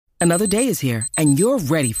Another day is here, and you're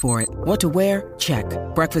ready for it. What to wear? Check.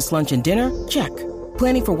 Breakfast, lunch, and dinner? Check.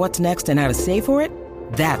 Planning for what's next and how to save for it?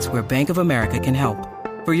 That's where Bank of America can help.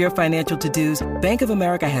 For your financial to-dos, Bank of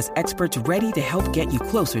America has experts ready to help get you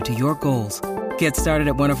closer to your goals. Get started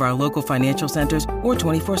at one of our local financial centers or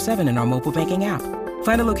 24/7 in our mobile banking app.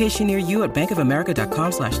 Find a location near you at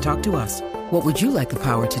bankofamerica.com/talktous. What would you like the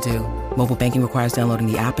power to do? Mobile banking requires downloading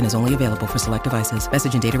the app and is only available for select devices.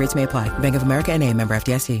 Message and data rates may apply. Bank of America N.A., member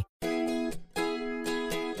FDIC.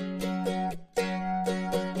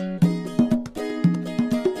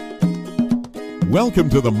 Welcome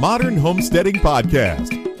to the Modern Homesteading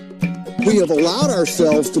Podcast. We have allowed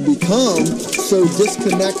ourselves to become so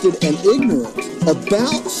disconnected and ignorant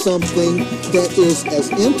about something that is as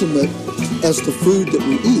intimate as the food that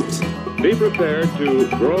we eat. Be prepared to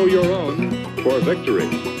grow your own for victory.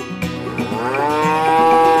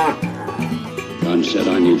 God said,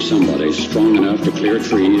 I need somebody strong enough to clear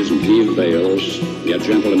trees and heave bales, yet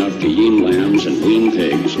gentle enough to yean lambs and wean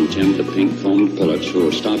pigs and tend the pink-combed pullets who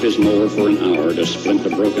will stop his mower for an hour to splint the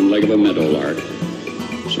broken leg of a meadowlark.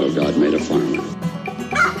 So God made a farmer.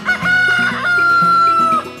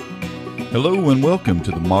 Hello and welcome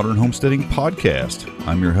to the Modern Homesteading Podcast.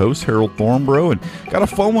 I'm your host, Harold Thornborough, and got a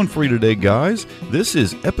fun one for you today, guys. This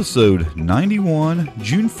is episode 91,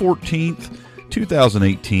 June 14th,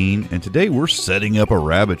 2018, and today we're setting up a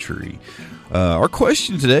rabbitry. Our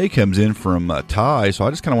question today comes in from Ty, so I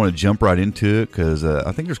just kind of want to jump right into it because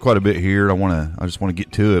I think there's quite a bit here. I just want to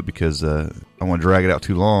get to it because I want to drag it out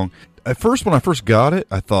too long. At first, when I first got it,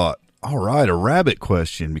 I thought, all right, a rabbit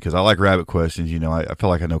question, because I like rabbit questions. You know, I feel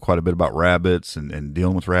like I know quite a bit about rabbits and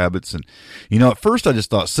dealing with rabbits. And, you know, at first I just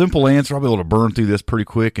thought simple answer, I'll be able to burn through this pretty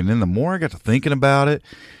quick. And then the more I got to thinking about it,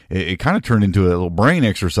 it kind of turned into a little brain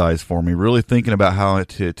exercise for me, really thinking about how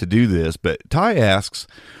to do this. But Ty asks,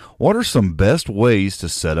 what are some best ways to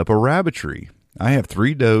set up a rabbitry? I have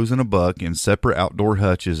 3 does and a buck in separate outdoor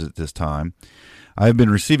hutches at this time. I have been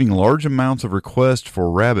receiving large amounts of requests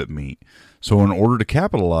for rabbit meat. So in order to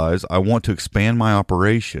capitalize, I want to expand my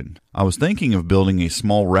operation. I was thinking of building a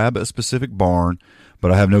small rabbit-specific barn,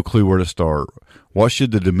 but I have no clue where to start. What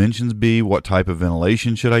should the dimensions be? What type of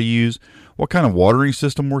ventilation should I use? What kind of watering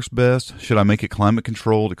system works best? Should I make it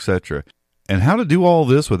climate-controlled, etc.? And how to do all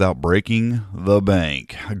this without breaking the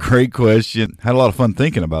bank? Great question. Had a lot of fun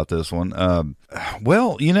thinking about this one.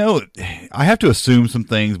 Well, you know, I have to assume some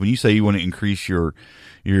things. When you say you want to increase your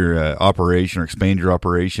operation or expand your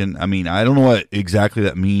operation, I mean, I don't know what exactly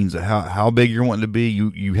that means, how big you're wanting to be.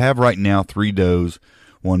 You have right now 3 does,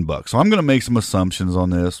 1 buck. So I'm going to make some assumptions on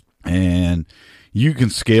this, and you can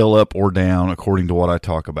scale up or down according to what I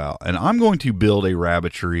talk about. And I'm going to build a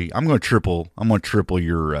rabbitry. I'm going to triple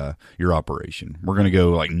your operation. We're going to go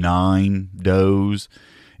like 9 does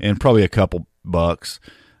and probably a couple bucks,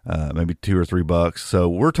 maybe 2 or 3 bucks. So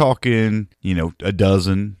we're talking, you know, a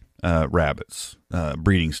dozen rabbits,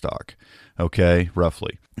 breeding stock, okay,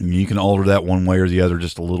 roughly. And you can alter that one way or the other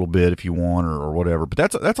just a little bit if you want, or whatever.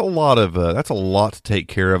 But that's a lot to take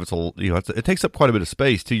care of. It takes up quite a bit of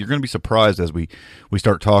space too. You're going to be surprised as we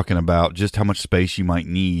start talking about just how much space you might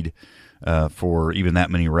need for even that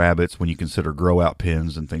many rabbits when you consider grow out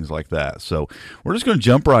pens and things like that. So we're just going to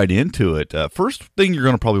jump right into it. First thing you're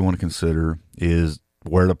going to probably want to consider is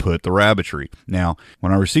where to put the rabbitry. Now,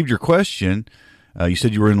 when I received your question, you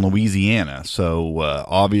said you were in Louisiana, so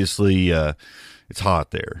obviously it's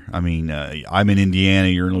hot there. I mean, I'm in Indiana,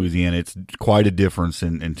 you're in Louisiana. It's quite a difference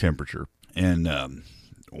in temperature. And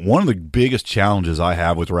one of the biggest challenges I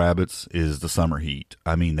have with rabbits is the summer heat.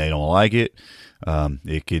 I mean, they don't like it.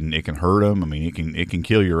 It can hurt them. I mean, it can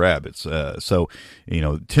kill your rabbits. So, you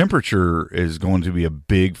know, temperature is going to be a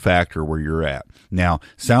big factor where you're at. Now,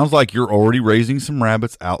 sounds like you're already raising some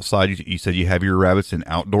rabbits outside. You said you have your rabbits in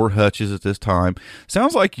outdoor hutches at this time.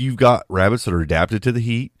 Sounds like you've got rabbits that are adapted to the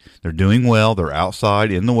heat. They're doing well. They're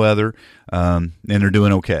outside in the weather, and they're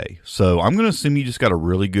doing okay. So I'm going to assume you just got a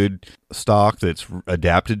really good stock that's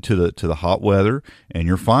adapted to the hot weather, and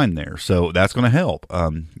you're fine there. So that's going to help.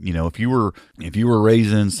 You know, if you were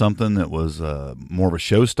raising something that was more of a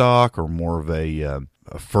show stock or more of a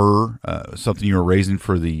fur, something you were raising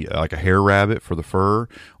for the like a hare rabbit for the fur,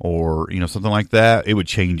 or you know, something like that, it would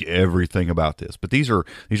change everything about this. But these are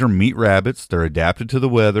meat rabbits. They're adapted to the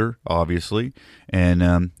weather, obviously, and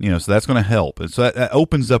you know, so that's going to help. And so that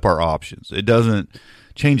opens up our options. It doesn't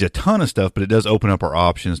change a ton of stuff, but it does open up our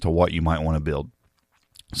options to what you might want to build.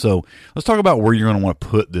 So let's talk about where you're going to want to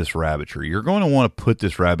put this rabbitry. You're going to want to put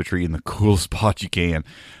this rabbitry in the coolest spot you can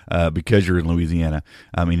because you're in Louisiana.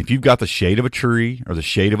 I mean, if you've got the shade of a tree or the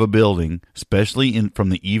shade of a building, especially from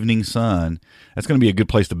the evening sun, that's going to be a good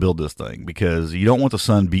place to build this thing because you don't want the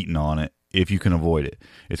sun beating on it if you can avoid it.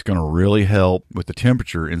 It's going to really help with the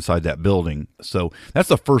temperature inside that building. So that's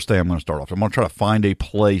the first thing I'm going to start off. I'm going to try to find a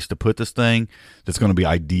place to put this thing that's going to be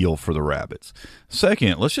ideal for the rabbits.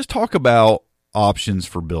 Second, let's just talk about options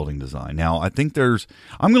for building design. Now, I think I'm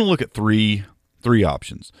going to look at three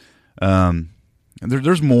options.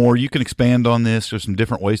 There's more. You can expand on this. There's some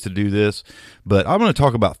different ways to do this, but I'm going to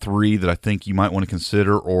talk about three that I think you might want to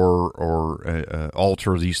consider or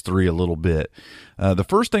alter these three a little bit. The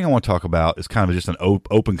first thing I want to talk about is kind of just an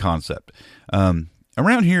open concept.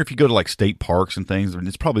 Around here, if you go to like state parks and things, and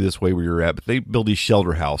it's probably this way where you're at, but they build these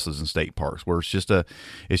shelter houses in state parks where it's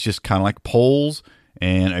just kind of like poles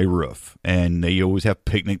and a roof, and they always have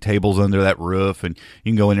picnic tables under that roof, and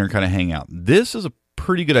you can go in there and kind of hang out. This is a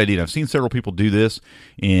pretty good idea. I've seen several people do this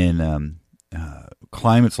in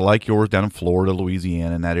climates like yours down in Florida,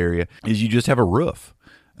 Louisiana, in that area, is you just have a roof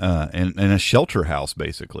and a shelter house,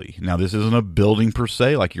 basically. Now, this isn't a building per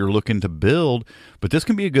se like you're looking to build, but this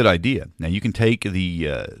can be a good idea. Now, you can take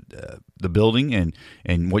the building,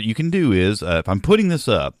 and what you can do is, if I'm putting this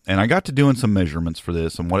up, and I got to doing some measurements for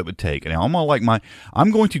this and what it would take. Now,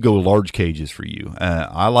 I'm going to go large cages for you.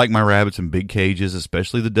 I like my rabbits in big cages,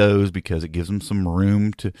 especially the does, because it gives them some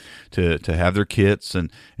room to have their kits,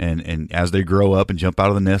 and as they grow up and jump out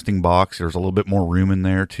of the nesting box, there's a little bit more room in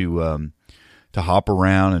there to hop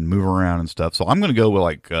around and move around and stuff. So I'm going to go with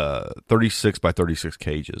like 36 by 36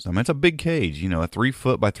 cages. I mean, it's a big cage. A 3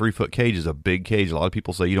 foot by 3 foot cage is a big cage. A lot of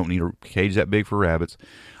people say you don't need a cage that big for rabbits.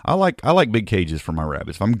 I like big cages for my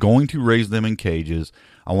rabbits. If I'm going to raise them in cages,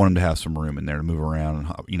 I want them to have some room in there to move around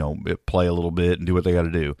and, play a little bit and do what they got to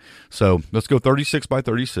do. So let's go 36 by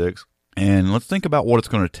 36. And let's think about what it's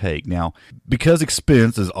going to take. Now, because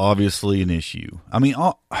expense is obviously an issue. I mean,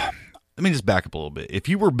 let me just back up a little bit. If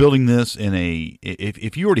you were building this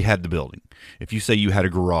if you already had the building, if you say you had a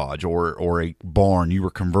garage or a barn, you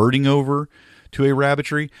were converting over to a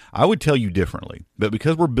rabbitry, I would tell you differently. But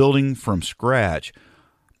because we're building from scratch,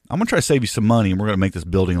 I'm going to try to save you some money, and we're going to make this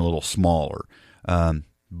building a little smaller. And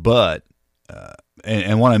what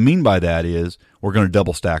I mean by that is we're going to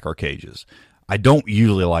double stack our cages. I don't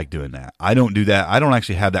usually like doing that. I don't do that. I don't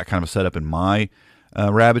actually have that kind of a setup in my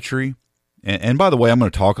rabbitry. And by the way, I'm going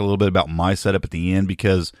to talk a little bit about my setup at the end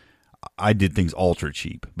because I did things ultra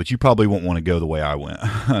cheap, but you probably won't want to go the way I went,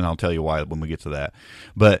 and I'll tell you why when we get to that.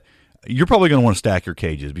 But you're probably going to want to stack your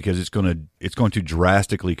cages because it's going to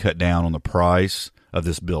drastically cut down on the price of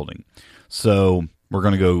this building. So we're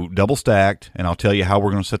going to go double stacked, and I'll tell you how we're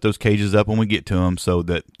going to set those cages up when we get to them so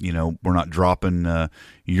that, we're not dropping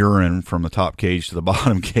urine from the top cage to the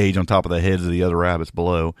bottom cage on top of the heads of the other rabbits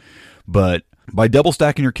below. But by double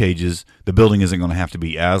stacking your cages, the building isn't going to have to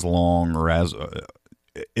be as long or as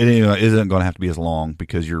it isn't going to have to be as long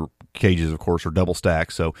because your cages, of course, are double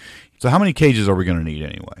stacked. So how many cages are we going to need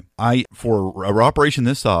anyway? For an operation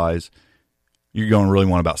this size, you're going to really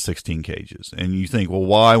want about 16 cages. And you think, well,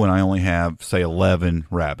 why when I only have, say, 11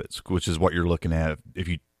 rabbits, which is what you're looking at if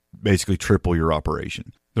you basically triple your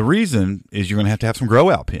operation? The reason is you're going to have some grow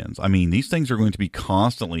out pens. I mean, these things are going to be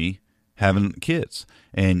constantly having kits,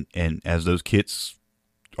 and as those kits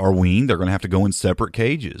are weaned, they're going to have to go in separate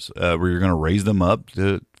cages where you're going to raise them up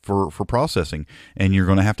for processing, and you're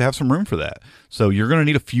going to have some room for that. So you're going to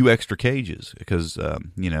need a few extra cages because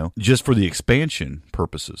just for the expansion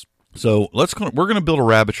purposes. So we're going to build a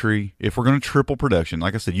rabbitry. If we're going to triple production,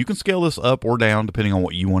 like I said, you can scale this up or down depending on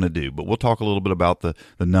what you want to do, but we'll talk a little bit about the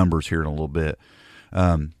numbers here in a little bit.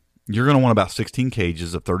 You're going to want about 16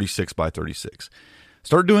 cages of 36 by 36.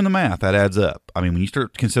 Start doing the math. That adds up. I mean, when you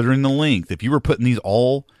start considering the length, if you were putting these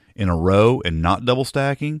all in a row and not double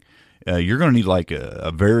stacking, you're going to need like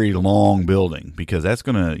a very long building because that's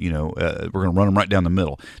going to, we're going to run them right down the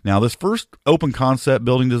middle. Now, this first open concept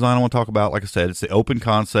building design I want to talk about, like I said, it's the open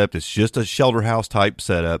concept. It's just a shelter house type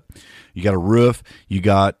setup. You got a roof. You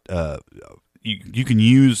got, you can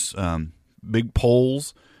use big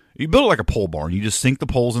poles. You build it like a pole barn. You just sink the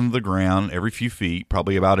poles into the ground every few feet,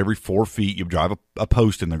 probably about every 4 feet. You drive a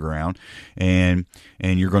post in the ground, and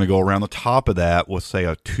you're going to go around the top of that with, say,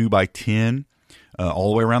 a 2 by 10,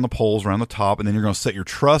 all the way around the poles, around the top, and then you're going to set your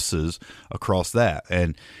trusses across that.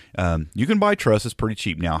 And you can buy trusses pretty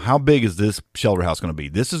cheap. Now, how big is this shelter house going to be?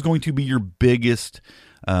 This is going to be your biggest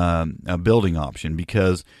building option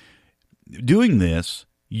because doing this,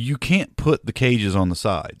 you can't put the cages on the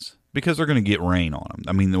sides. because they're going to get rain on them.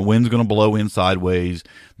 I mean, the wind's going to blow in sideways.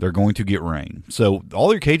 They're going to get rain. So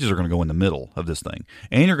all your cages are going to go in the middle of this thing.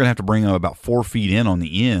 And you're going to have to bring them about 4 feet in on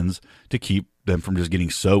the ends to keep them from just getting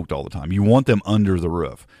soaked all the time. You want them under the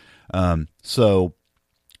roof. So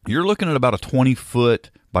you're looking at about a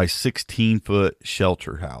 20-foot by 16-foot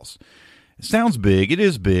shelter house. It sounds big. It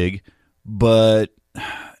is big, but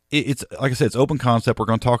it's like I said, it's open concept. We're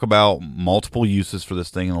going to talk about multiple uses for this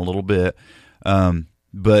thing in a little bit.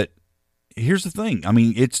 But here's the thing. I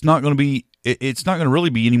mean, it's not going to really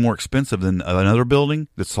be any more expensive than another building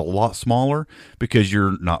that's a lot smaller, because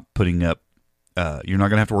you're not putting up, you're not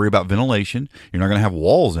going to have to worry about ventilation. You're not going to have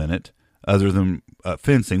walls in it other than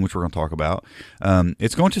fencing, which we're going to talk about.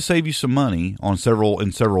 It's going to save you some money in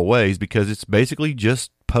several ways, because it's basically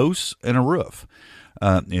just posts and a roof.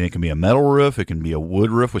 And it can be a metal roof. It can be a wood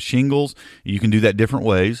roof with shingles. You can do that different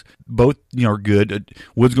ways. Both, are good.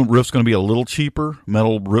 Roof's going to be a little cheaper.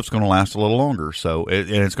 Metal roof's going to last a little longer. So, and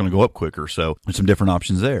it's going to go up quicker. So there's some different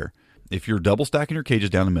options there. If you're double stacking your cages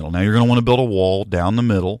down the middle, now you're going to want to build a wall down the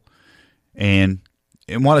middle. And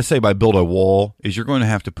what I say by build a wall is you're going to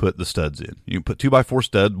have to put the studs in. You put 2x4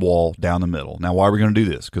 stud wall down the middle. Now, why are we going to do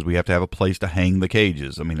this? Because we have to have a place to hang the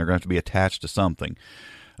cages. I mean, they're going to have to be attached to something.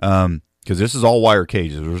 Because this is all wire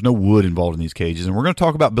cages. There's no wood involved in these cages. And we're going to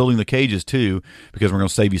talk about building the cages too, because we're going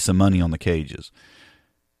to save you some money on the cages.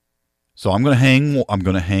 So I'm going to hang or I'm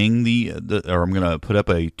going to put up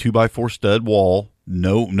a 2x4 stud wall.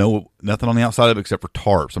 Nothing on the outside of it except for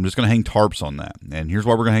tarps. I'm just going to hang tarps on that. And here's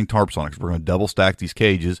why we're going to hang tarps on it, because we're going to double stack these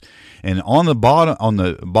cages. And on the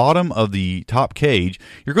bottom of the top cage,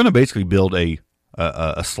 you're going to basically build a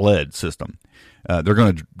sled system. They're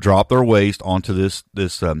going to drop their waste onto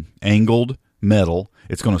this angled metal.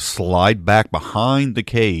 It's going to slide back behind the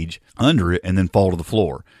cage under it and then fall to the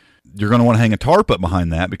floor. You're going to want to hang a tarp up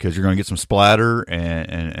behind that, because you're going to get some splatter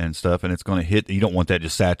and stuff, and it's going to hit. You don't want that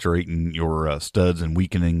just saturating your studs and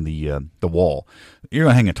weakening the wall. You're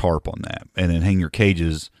going to hang a tarp on that, and then hang your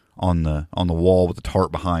cages on the wall with the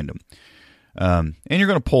tarp behind them. And you're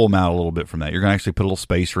going to pull them out a little bit from that. You're going to actually put a little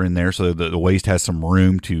spacer in there so that the waste has some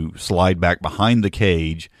room to slide back behind the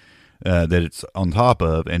cage that it's on top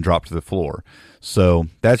of and drop to the floor. So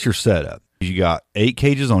that's your setup. You got 8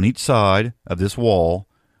 cages on each side of this wall,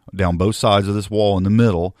 down both sides of this wall in the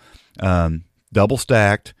middle, double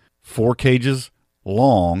stacked, 4 cages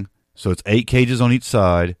long. So it's 8 cages on each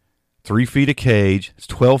side, 3 feet a cage. It's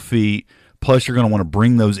 12 feet. Plus, you're going to want to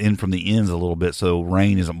bring those in from the ends a little bit so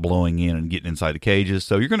rain isn't blowing in and getting inside the cages.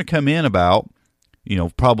 So you're going to come in about,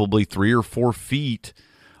 probably 3 or 4 feet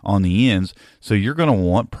on the ends. So you're going to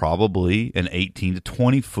want probably an 18 to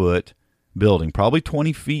 20 foot building, probably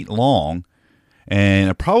 20 feet long,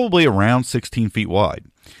 and probably around 16 feet wide.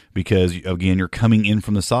 Because, again, you're coming in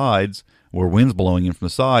from the sides where wind's blowing in from the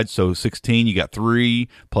sides. So 16, you got 3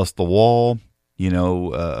 plus the wall.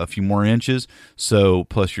 A few more inches. So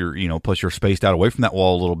plus you're spaced out away from that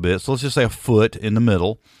wall a little bit. So let's just say a foot in the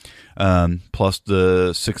middle, plus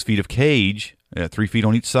the 6 feet of cage, 3 feet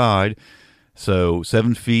on each side. So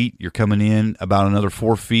 7 feet, you're coming in about another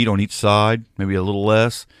 4 feet on each side, maybe a little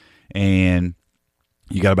less. And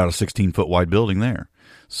you got about a 16-foot wide building there.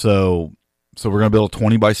 So we're going to build a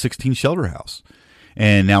 20 by 16 shelter house.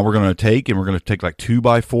 And now we're going to take like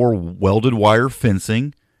 2x4 welded wire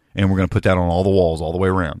fencing, and we're going to put that on all the walls all the way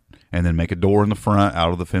around, and then make a door in the front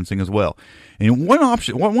out of the fencing as well. And one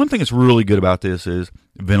thing that's really good about this is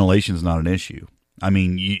ventilation is not an issue. I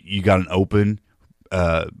mean, you got an open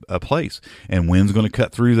a place, and wind's going to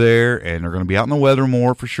cut through there, and they're going to be out in the weather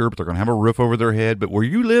more for sure, but they're going to have a roof over their head. But where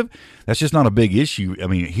you live, that's just not a big issue. I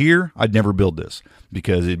mean, here, I'd never build this,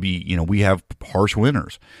 because it'd be, we have harsh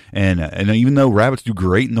winters, and even though rabbits do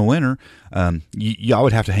great in the winter, I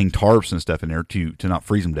would have to hang tarps and stuff in there to not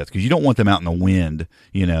freeze them to death, because you don't want them out in the wind,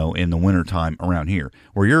 in the wintertime around here.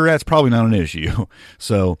 Where you're at, it's probably not an issue.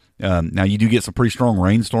 So now you do get some pretty strong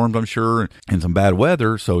rainstorms, I'm sure, and some bad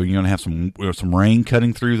weather, so you're going to have some rain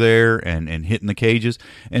cutting through there and hitting the cages.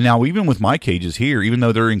 And now even with my cages here, even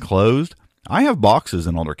though they're enclosed, I have boxes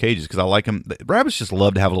in all their cages because I like them. The rabbits just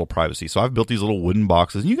love to have a little privacy. So I've built these little wooden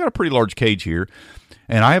boxes, and you got a pretty large cage here.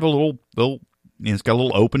 And I have a little it's got a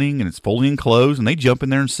little opening, and it's fully enclosed, and they jump in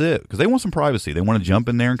there and sit because they want some privacy. They want to jump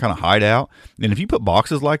in there and kind of hide out. And if you put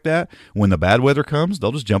boxes like that, when the bad weather comes,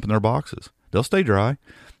 they'll just jump in their boxes. They'll stay dry,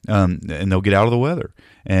 and they'll get out of the weather.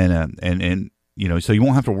 And so you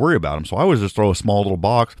won't have to worry about them. So I always just throw a small little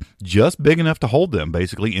box just big enough to hold them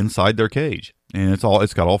basically inside their cage. And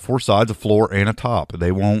it's got all 4 sides, a floor and a top.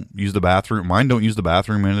 They won't use the bathroom. Mine don't use the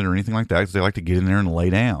bathroom in it or anything like that because they like to get in there and lay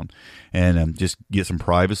down and just get some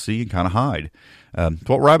privacy and kind of hide. It's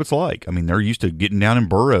what rabbits like. I mean, they're used to getting down in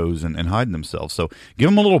burrows and hiding themselves. So give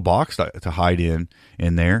them a little box to hide in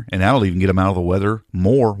there, and that'll even get them out of the weather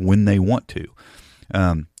more when they want to.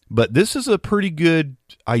 But this is a pretty good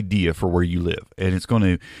idea for where you live, and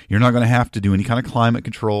you're not going to have to do any kind of climate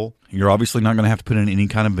control. You're obviously not going to have to put in any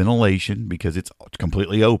kind of ventilation because it's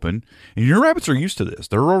completely open. And your rabbits are used to this.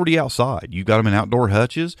 They're already outside. You've got them in outdoor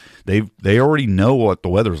hutches. They already know what the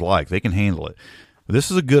weather's like. They can handle it. But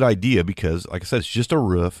this is a good idea because, like I said, it's just a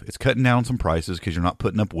roof. It's cutting down some prices because you're not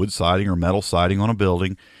putting up wood siding or metal siding on a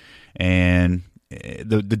building. And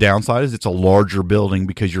the downside is it's a larger building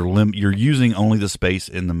because you're using only the space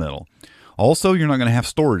in the middle. Also, you're not going to have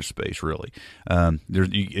storage space really.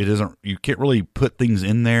 You can't really put things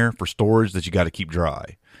in there for storage that you got to keep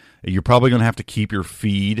dry. You're probably going to have to keep your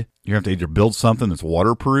feed. You have to either build something that's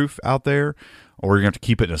waterproof out there, or you're going to have to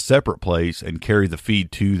keep it in a separate place and carry the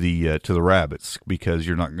feed to the rabbits because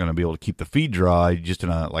you're not going to be able to keep the feed dry just in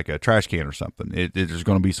a trash can or something. There's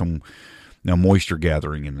going to be some moisture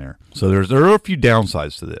gathering in there. So there are a few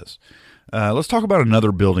downsides to this. Let's talk about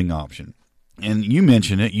another building option. And you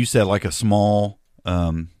mentioned it. You said like a small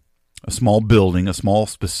building, a small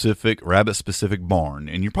rabbit specific barn.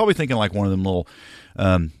 And you're probably thinking like one of them little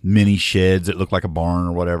mini sheds that look like a barn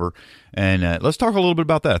or whatever. And let's talk a little bit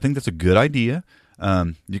about that. I think that's a good idea.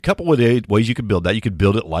 A couple of ways you could build that. You could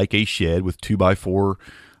build it like a shed with 2x4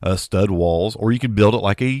 stud walls, or you could build it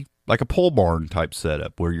like a pole barn type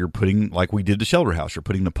setup where you're putting, like we did the shelter house, you're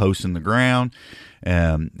putting the posts in the ground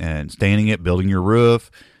and standing it, building your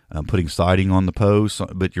roof, putting siding on the posts,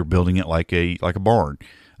 but you're building it like a barn.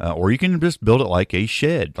 Or you can just build it like a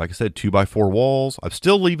shed. Like I said, 2x4 walls. I'm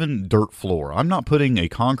still leaving dirt floor. I'm not putting a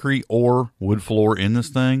concrete or wood floor in this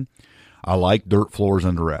thing. I like dirt floors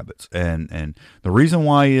under rabbits. And the reason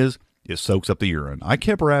why is it soaks up the urine. I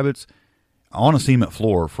kept rabbits on a cement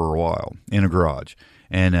floor for a while in a garage.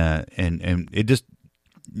 And it just,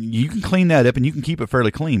 you can clean that up and you can keep it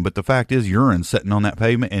fairly clean, but the fact is urine's sitting on that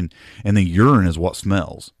pavement and the urine is what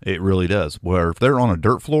smells. It really does. Where if they're on a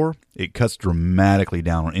dirt floor, it cuts dramatically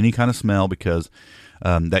down on any kind of smell because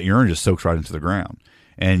that urine just soaks right into the ground.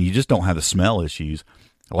 And you just don't have the smell issues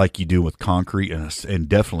like you do with concrete and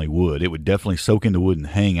definitely wood. It would definitely soak into wood and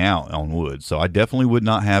hang out on wood. So I definitely would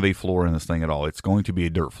not have a floor in this thing at all. It's going to be a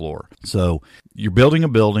dirt floor. So you're building a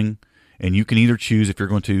building, and you can either choose if you're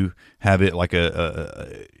going to have it like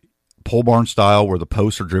a pole barn style where the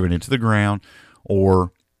posts are driven into the ground,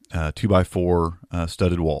 or 2x4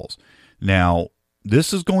 studded walls. Now,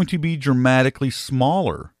 this is going to be dramatically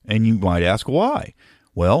smaller, and you might ask why.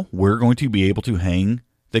 Well, we're going to be able to hang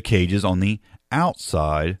the cages on the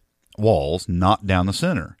outside walls, not down the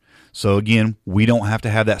center. So again, we don't have to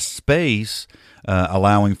have that space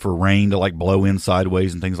allowing for rain to like blow in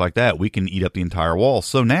sideways and things like that. We can eat up the entire wall.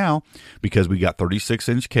 So now, because we got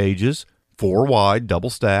 36-inch cages, 4 wide, double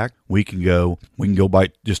stacked, we can go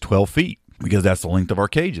by just 12 feet because that's the length of our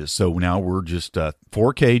cages. So now we're just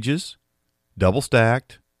 4 cages, double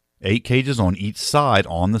stacked, 8 cages on each side,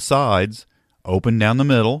 on the sides, open down the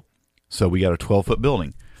middle. So we got a 12-foot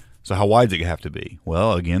building. So how wide does it have to be?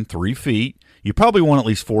 Well, again, 3 feet. You probably want at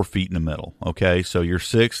least 4 feet in the middle, okay? So you're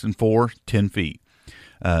 6 and 4, 10 feet.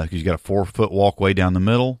 Because you got a 4-foot walkway down the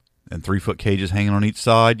middle and 3-foot cages hanging on each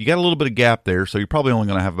side. You got a little bit of gap there, so you're probably only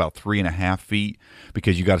going to have about 3.5 feet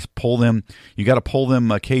because you got to pull them. You got to pull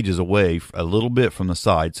them cages away a little bit from the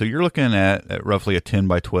side. So you're looking at roughly a 10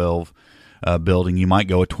 by 12 building. You might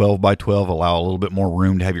go a 12 by 12, allow a little bit more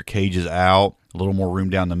room to have your cages out, a little more room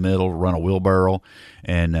down the middle, run a wheelbarrow,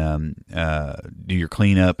 and do your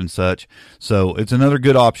cleanup and such. So it's another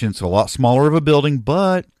good option. It's a lot smaller of a building,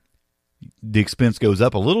 but the expense goes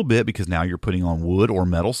up a little bit because now you're putting on wood or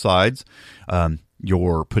metal sides.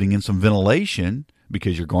 You're putting in some ventilation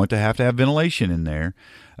because you're going to have ventilation in there.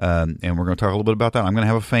 And we're going to talk a little bit about that. I'm going to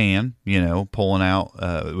have a fan, pulling out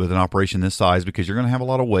with an operation this size because you're going to have a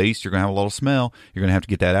lot of waste. You're going to have a lot of smell. You're going to have to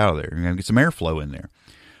get that out of there. You're going to get some airflow in there.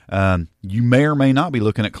 You may or may not be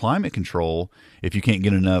looking at climate control if you can't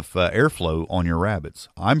get enough airflow on your rabbits.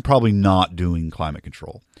 I'm probably not doing climate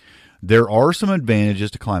control. There are some advantages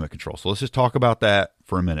to climate control. So let's just talk about that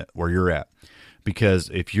for a minute, where you're at. Because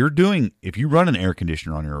if you run an air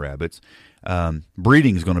conditioner on your rabbits,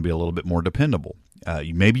 breeding is going to be a little bit more dependable.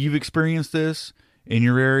 Maybe you've experienced this in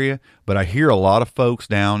your area, but I hear a lot of folks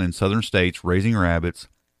down in southern states raising rabbits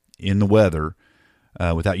in the weather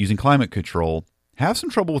without using climate control. have some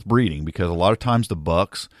trouble with breeding because a lot of times the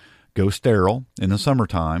bucks go sterile in the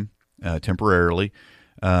summertime temporarily,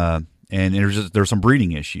 and there's some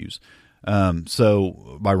breeding issues.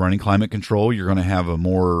 So by running climate control, you're going to have a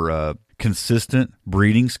more consistent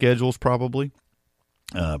breeding schedules probably.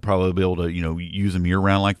 Probably be able to use them year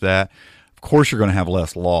round like that. Of course, you're going to have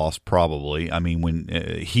less loss probably. I mean, when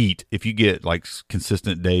heat, if you get like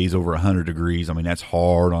consistent days over 100 degrees, I mean that's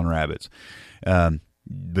hard on rabbits.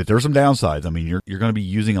 But there's some downsides. I mean, you're going to be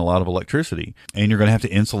using a lot of electricity, and you're going to have to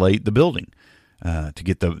insulate the building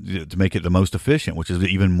to make it the most efficient, which is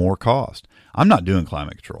even more cost. I'm not doing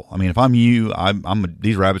climate control. I mean, if I'm you,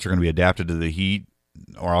 these rabbits are going to be adapted to the heat,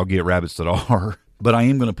 or I'll get rabbits that are. But I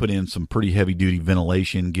am going to put in some pretty heavy duty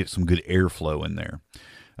ventilation, get some good airflow in there.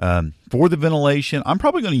 For the ventilation, I'm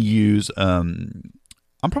probably going to use a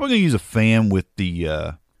fan with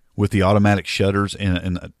the automatic shutters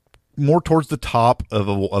and more towards the top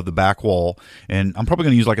of the back wall, and I'm probably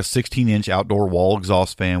going to use like a 16-inch outdoor wall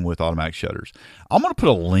exhaust fan with automatic shutters. I'm going to put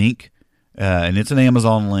a link, and it's an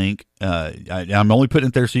Amazon link. I'm only putting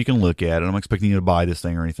it there so you can look at it. I'm not expecting you to buy this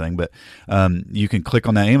thing or anything, but you can click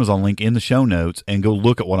on that Amazon link in the show notes and go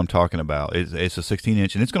look at what I'm talking about. It's a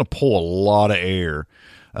 16-inch, and it's going to pull a lot of air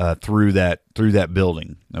through that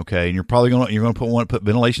building. Okay, and you're going to want to put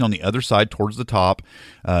ventilation on the other side towards the top.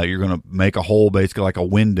 You're going to make a hole basically like a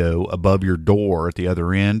window above your door at the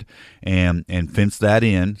other end, and fence that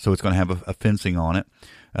in, so it's going to have a fencing on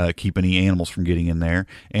it. Keep any animals from getting in there,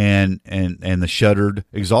 and the shuttered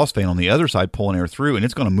exhaust fan on the other side pulling air through, and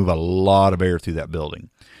it's going to move a lot of air through that building.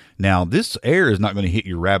 Now, this air is not going to hit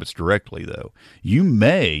your rabbits directly, though. You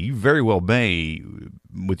very well may,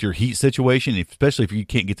 with your heat situation, especially if you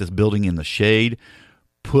can't get this building in the shade,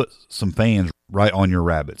 put some fans right on your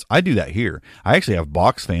rabbits. I do that here. I actually have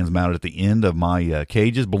box fans mounted at the end of my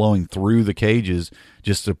cages, blowing through the cages,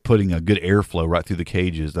 just to putting a good airflow right through the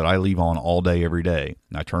cages that I leave on all day, every day.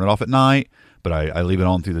 And I turn it off at night, but I leave it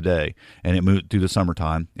on through the day, and it moves through the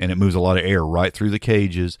summertime, and it moves a lot of air right through the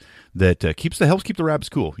cages that helps keep the rabbits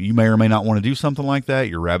cool. You may or may not want to do something like that.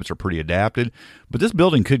 Your rabbits are pretty adapted, but this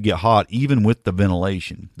building could get hot even with the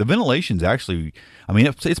ventilation. The ventilation's actually, I mean,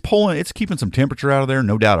 it's keeping some temperature out of there,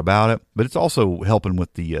 no doubt about it, but it's also helping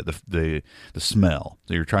with the smell.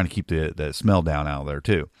 So you're trying to keep the smell down out of there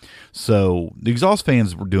too. So the exhaust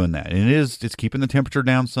fans were doing that, and it's keeping the temperature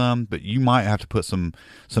down some, but you might have to put some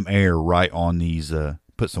air right on these,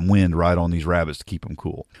 put some wind right on these rabbits to keep them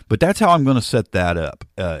cool. But that's how I'm going to set that up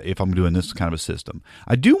if I'm doing this kind of a system.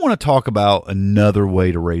 I do want to talk about another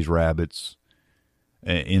way to raise rabbits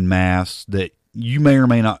in mass that you may or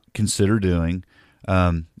may not consider doing,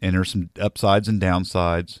 and there's some upsides and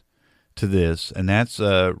downsides to this, and that's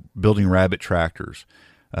building rabbit tractors.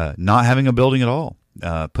 Not having a building at all,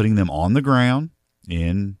 putting them on the ground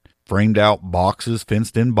in framed out boxes,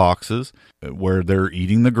 fenced in boxes where they're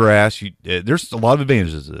eating the grass. There's a lot of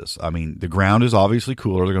advantages to this. I mean, the ground is obviously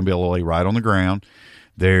cooler. They're going to be able to lay right on the ground.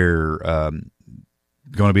 They're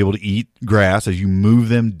going to be able to eat grass as you move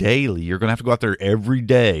them daily. You're going to have to go out there every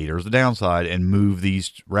day. There's the downside, and move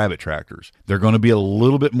these rabbit tractors. They're going to be a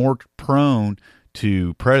little bit more prone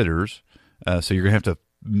to predators. So you're going to have to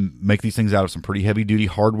make these things out of some pretty heavy duty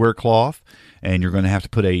hardware cloth, and you're going to have to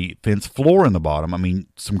put a fence floor in the bottom. I mean,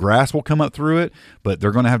 some grass will come up through it, but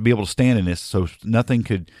they're going to have to be able to stand in this, so nothing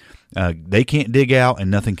they can't dig out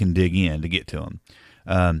and nothing can dig in to get to them.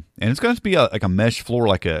 And it's going to be like a mesh floor,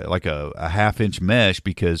 like a half-inch mesh,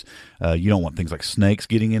 because you don't want things like snakes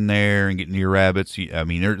getting in there and getting to your rabbits. I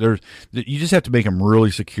mean, you just have to make them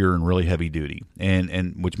really secure and really heavy duty,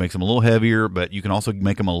 and which makes them a little heavier, but you can also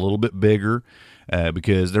make them a little bit bigger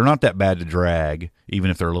because they're not that bad to drag,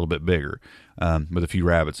 even if they're a little bit bigger with a few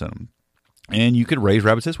rabbits in them. And you could raise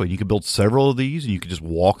rabbits this way. You could build several of these, and you could just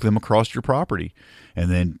walk them across your property,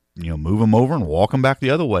 and then move them over and walk them back the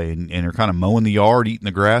other way. And they're kind of mowing the yard, eating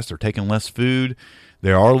the grass. They're taking less food.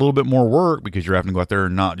 They are a little bit more work because you're having to go out there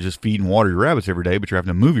and not just feed and water your rabbits every day, but you're having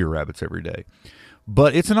to move your rabbits every day.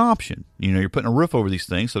 But it's an option. You're putting a roof over these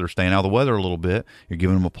things, so they're staying out of the weather a little bit. You're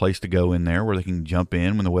giving them a place to go in there where they can jump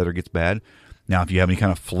in when the weather gets bad. Now, if you have any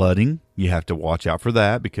kind of flooding, you have to watch out for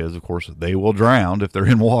that because, of course, they will drown if they're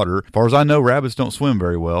in water. As far as I know, rabbits don't swim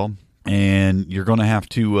very well, and you're going to have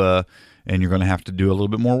to do a little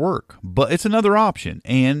bit more work. But it's another option,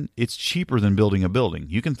 and it's cheaper than building a building.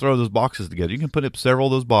 You can throw those boxes together. You can put up several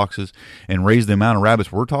of those boxes and raise the amount of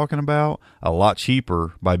rabbits we're talking about a lot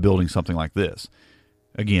cheaper by building something like this.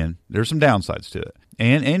 Again, there's some downsides to it.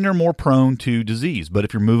 And they're more prone to disease. But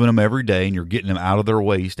if you're moving them every day and you're getting them out of their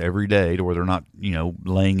waste every day to where they're not,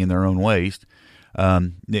 laying in their own waste,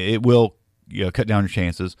 it will cut down your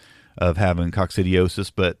chances. of having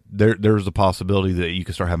coccidiosis, but there's a possibility that you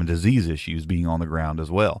could start having disease issues being on the ground as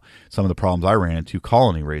well. Some of the problems I ran into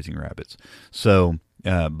colony raising rabbits. So,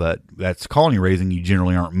 but that's colony raising. You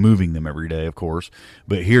generally aren't moving them every day, of course,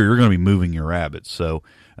 but here you're going to be moving your rabbits. So,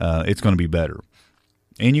 it's going to be better.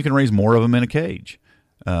 And you can raise more of them in a cage.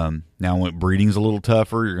 Now when breeding's a little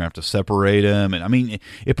tougher, you're going to have to separate them. And I mean,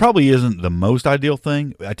 it probably isn't the most ideal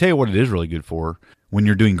thing. I tell you what it is really good for when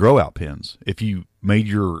you're doing grow out pens. If you made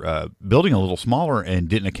your building a little smaller and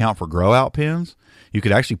didn't account for grow out pens, you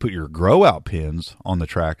could actually put your grow out pens on the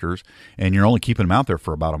tractors, and you're only keeping them out there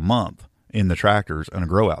for about a month in the tractors and a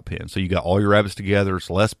grow out pen. So you got all your rabbits together. It's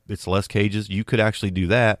less cages. You could actually do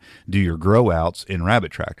that, do your grow outs in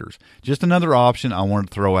rabbit tractors. Just another option I wanted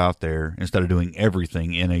to throw out there instead of doing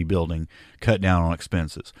everything in a building, cut down on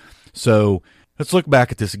expenses. So let's look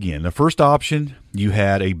back at this again. The first option, you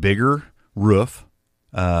had a bigger roof,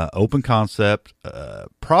 open concept,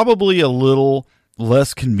 probably a little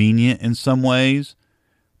less convenient in some ways,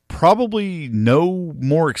 probably no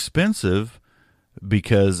more expensive,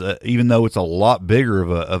 because even though it's a lot bigger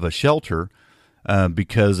of a shelter,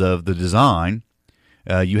 because of the design,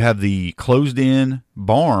 you have the closed-in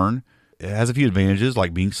barn. It has a few advantages,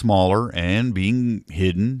 like being smaller and being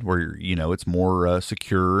hidden, where it's more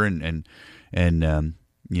secure and a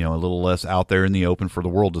little less out there in the open for the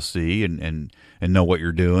world to see and know what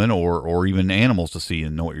you're doing, or even animals to see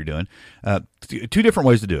and know what you're doing. Two different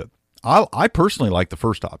ways to do it. I personally like the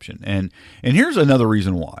first option, and here's another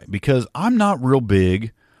reason why. Because I'm not real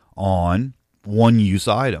big on one-use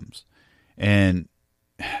items, and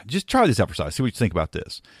just try this out for size. See what you think about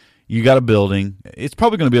this. You got a building; it's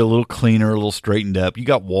probably going to be a little cleaner, a little straightened up. You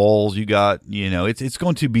got walls. You got it's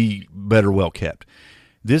going to be better, well kept.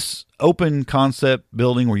 This open concept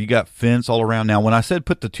building where you got fence all around. Now, when I said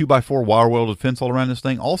put the 2x4 wire welded fence all around this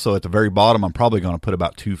thing, also at the very bottom, I'm probably going to put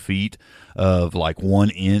about 2 feet of like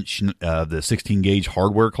 1 inch the 16 gauge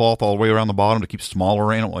hardware cloth all the way around the bottom to keep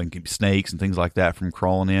smaller animals and keep snakes and things like that from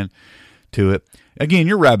crawling in to it. Again,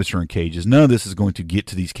 your rabbits are in cages. None of this is going to get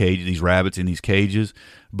to these rabbits in these cages,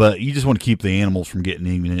 but you just want to keep the animals from getting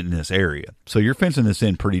even in this area. So you're fencing this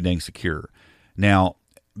in pretty dang secure. Now,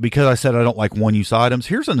 because I said I don't like one-use items,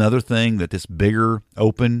 here's another thing that this bigger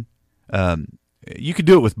open, you could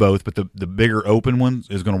do it with both, but the bigger open one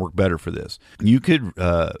is going to work better for this. You could,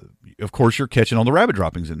 of course, you're catching all the rabbit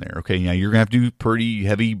droppings in there. Okay, now you're going to have to do pretty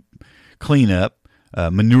heavy cleanup.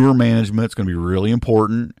 Manure management is going to be really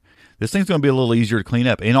important. This thing's going to be a little easier to clean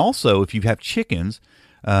up. And also, if you have chickens,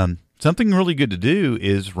 something really good to do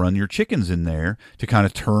is run your chickens in there to kind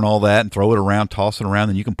of turn all that and throw it around, toss it around,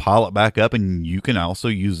 then you can pile it back up, and you can also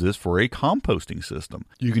use this for a composting system.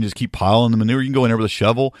 You can just keep piling the manure. You can go in there with a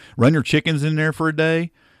shovel, run your chickens in there for a day,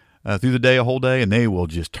 through the day, a whole day, and they will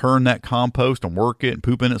just turn that compost and work it and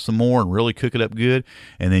poop in it some more and really cook it up good.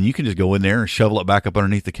 And then you can just go in there and shovel it back up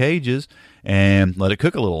underneath the cages and let it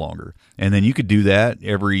cook a little longer. And then you could do that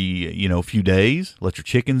every, few days, let your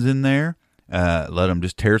chickens in there. Let them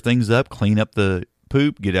just tear things up, clean up the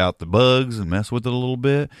poop, get out the bugs and mess with it a little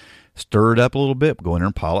bit, stir it up a little bit, go in there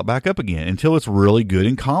and pile it back up again until it's really good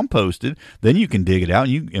and composted. Then you can dig it out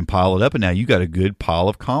and pile it up, and now you got a good pile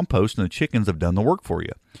of compost, and the chickens have done the work for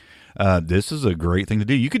you. This is a great thing to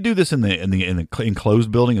do. You could do this in the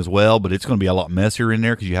enclosed building as well, but it's going to be a lot messier in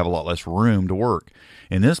there because you have a lot less room to work.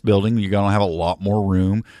 In this building, you're going to have a lot more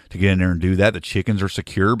room to get in there and do that. The chickens are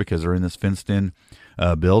secure because they're in this fenced-in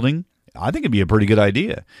building. I think it'd be a pretty good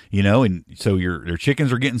idea, and so your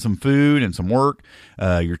chickens are getting some food and some work.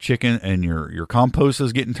 Your chicken and your compost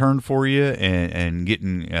is getting turned for you and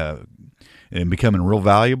getting and becoming real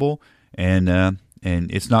valuable. And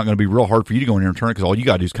it's not going to be real hard for you to go in there and turn it because all you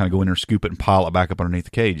got to do is kind of go in there, scoop it, and pile it back up underneath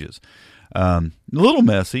the cages. A little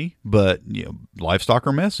messy, but livestock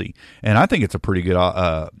are messy, and I think it's a pretty good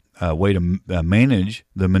way to manage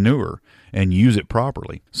the manure and use it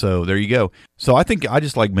properly. So there you go. So I think I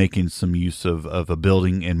just like making some use of a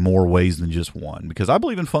building in more ways than just one, because I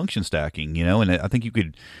believe in function stacking, and I think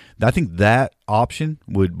I think that option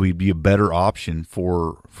would be a better option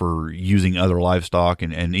for using other livestock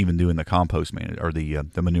and even doing the compost or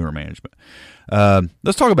the manure management.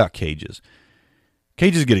 Let's talk about cages.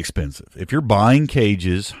 Cages get expensive. If you're buying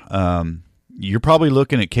cages, you're probably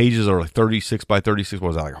looking at cages that are like 36 by 36.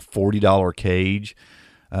 What is that, like a $40 cage?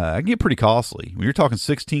 It can get pretty costly. When you're talking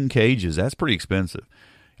 16 cages, that's pretty expensive.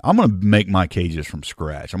 I'm going to make my cages from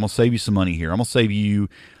scratch. I'm going to save you some money here. I'm going to save you,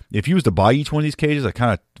 if you was to buy each one of these cages, I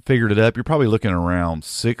kind of figured it up, you're probably looking around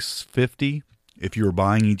 $650 if you were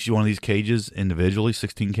buying each one of these cages individually,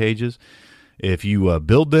 16 cages. If you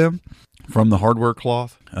build them, from the hardware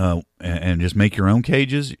cloth, and just make your own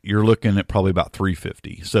cages, you're looking at probably about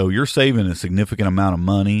 $350. So you're saving a significant amount of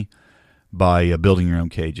money by building your own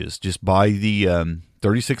cages. Just buy the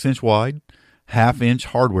 36-inch wide, half-inch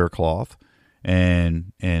hardware cloth,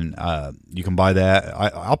 and you can buy that.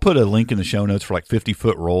 I'll put a link in the show notes for like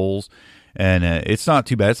 50-foot rolls, and it's not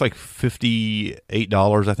too bad. It's like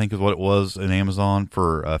 $58, I think is what it was in Amazon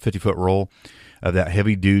for a 50-foot roll of that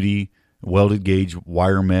heavy-duty welded gauge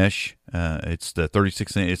wire mesh. It's the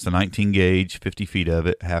 36-inch, it's the 19 gauge, 50 feet of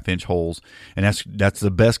it, half-inch holes, and that's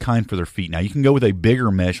the best kind for their feet. Now, you can go with a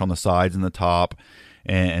bigger mesh on the sides and the top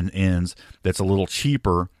and ends that's a little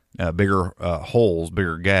cheaper, bigger holes,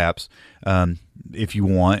 bigger gaps, if you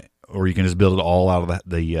want, or you can just build it all out of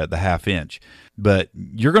the half-inch. But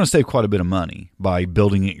you're going to save quite a bit of money by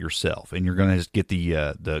building it yourself, and you're going to just get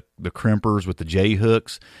the crimpers with the J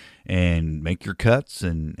hooks and make your cuts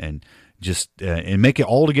and make it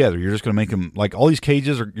all together. You're just going to make them like all these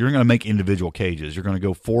cages. You're going to make individual cages. You're going to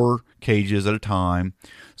go 4 cages at a time.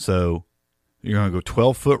 So you're going to go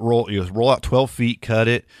 12-foot roll. You roll out 12 feet, cut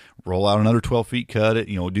it. Roll out another 12 feet, cut it.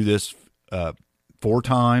 Do this 4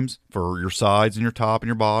 times for your sides and your top and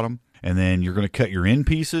your bottom. And then you're going to cut your end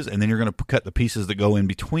pieces, and then you're going to cut the pieces that go in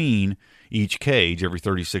between each cage every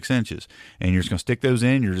 36 inches. And you're just going to stick those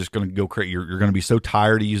in. You're just going to go create. You're going to be so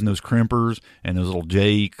tired of using those crimpers and those little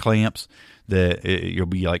J clamps that you'll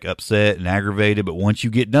be like upset and aggravated. But once you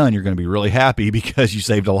get done, you're going to be really happy because you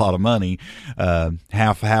saved a lot of money,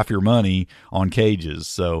 half your money on cages.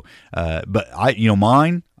 So, but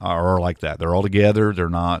mine are like that. They're all together. They're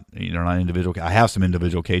not individual. I have some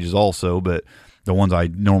individual cages also, but the ones I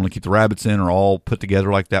normally keep the rabbits in are all put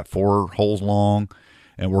together like that, 4 holes long,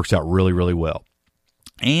 and it works out really, really well.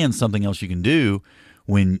 And something else you can do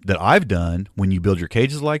that I've done when you build your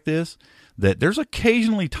cages like this, that there's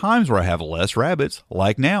occasionally times where I have less rabbits.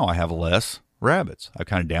 Like now, I have less rabbits. I've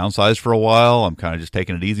kind of downsized for a while. I'm kind of just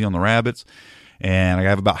taking it easy on the rabbits, and I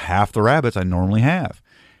have about half the rabbits I normally have.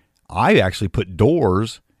 I actually put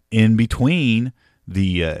doors in between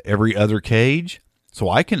the every other cage, so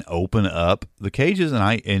I can open up the cages,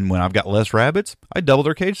 and when I've got less rabbits, I double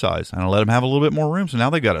their cage size, and I let them have a little bit more room. So now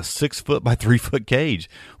they've got a 6-foot by 3-foot cage,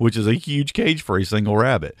 which is a huge cage for a single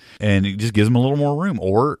rabbit, and it just gives them a little more room.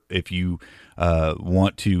 Or if you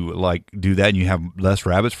want to do that and you have less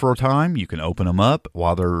rabbits for a time, you can open them up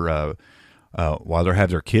while they have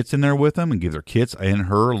their kits in there with them, and give their kits and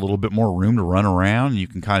her a little bit more room to run around. You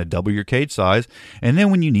can kind of double your cage size, and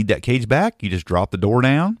then when you need that cage back, you just drop the door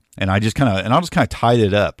down. And I'll just kind of tie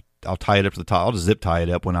it up. I'll tie it up to the top. I'll just zip tie it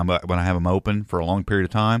up when I have them open for a long period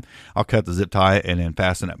of time. I'll cut the zip tie and then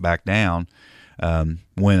fasten it back down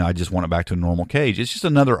when I just want it back to a normal cage. It's just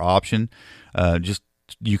another option.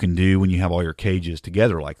 You can do when you have all your cages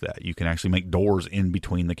together like that. You can actually make doors in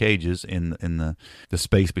between the cages in the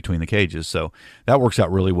space between the cages. So that works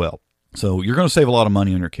out really well. So you're going to save a lot of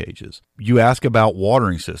money on your cages. You ask about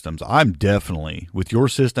watering systems. I'm definitely, with your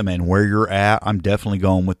system and where you're at, I'm definitely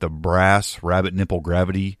going with the brass rabbit nipple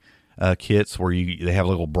gravity kits where they have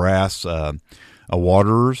little brass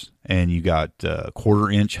waterers, and you got a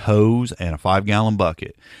 1/4-inch hose and a 5-gallon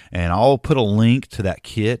bucket. And I'll put a link to that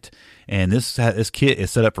kit. And this kit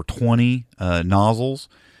is set up for 20 nozzles.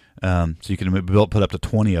 So you can put up to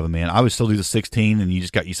 20 of them in. I would still do the 16, and you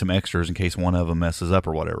just got you some extras in case one of them messes up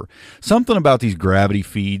or whatever. Something about these gravity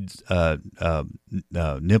feeds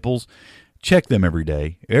nipples, check them every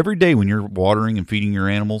day. Every day when you're watering and feeding your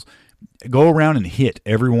animals, go around and hit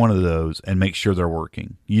every one of those and make sure they're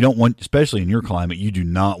working. You don't want, especially in your climate, you do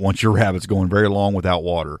not want your rabbits going very long without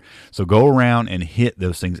water. So go around and hit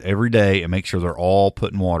those things every day and make sure they're all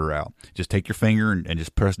putting water out. Just take your finger and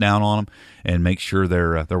just press down on them and make sure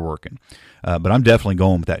they're working. But I'm definitely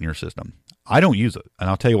going with that in your system. I don't use it, and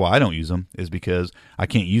I'll tell you why I don't use them is because I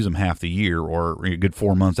can't use them half the year or a good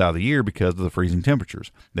 4 months out of the year because of the freezing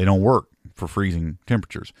temperatures. They don't work for freezing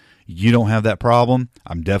temperatures. You don't have that problem.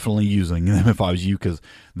 I'm definitely using them if I was you because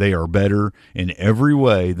they are better in every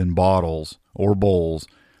way than bottles or bowls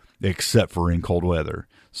except for in cold weather.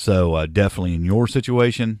 So definitely in your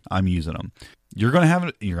situation, I'm using them. You're going to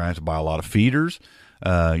have to buy a lot of feeders.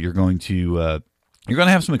 You're going to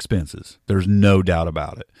have some expenses. There's no doubt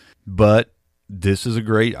about it. But this is a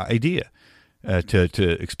great idea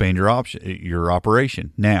to expand your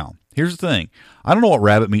operation. Now, here's the thing. I don't know what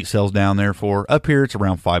rabbit meat sells down there for. Up here, it's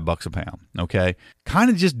around $5 a pound. Okay,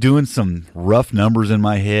 kind of just doing some rough numbers in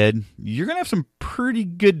my head. You're gonna have some pretty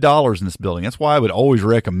good dollars in this building. That's why I would always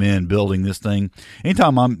recommend building this thing.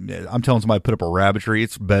 Anytime I'm telling somebody to put up a rabbitry,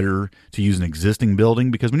 it's better to use an existing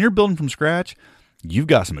building because when you're building from scratch, you've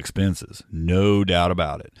got some expenses, no doubt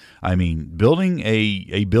about it. I mean, building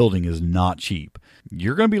a building is not cheap.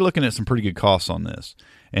 You're going to be looking at some pretty good costs on this.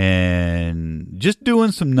 And just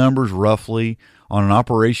doing some numbers roughly on an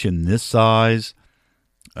operation this size,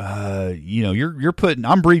 you're putting,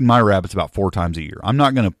 I'm breeding my rabbits about 4 times a year.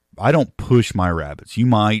 I don't push my rabbits. You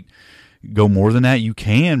might go more than that. You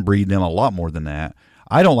can breed them a lot more than that.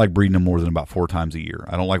 I don't like breeding them more than about 4 times a year.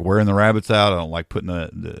 I don't like wearing the rabbits out. I don't like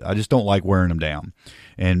I just don't like wearing them down.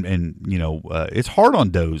 And it's hard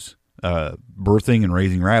on does, birthing and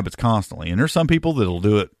raising rabbits constantly. And there's some people that'll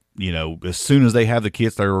do it, as soon as they have the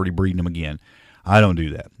kits, they're already breeding them again. I don't do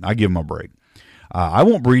that. I give them a break. I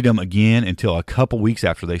won't breed them again until a couple weeks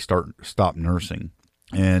after they stop nursing.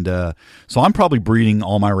 And so I'm probably breeding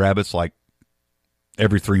all my rabbits like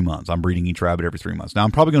every 3 months. I'm breeding each rabbit every 3 months. Now,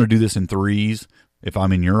 I'm probably going to do this in threes. If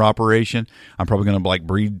I'm in your operation, I'm probably going to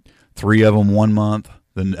breed 3 of them 1 month,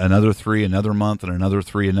 then another 3 another month, and another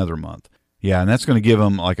 3 another month. Yeah, and that's going to give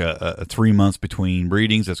them like a 3 months between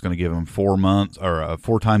breedings. That's going to give them 4 months or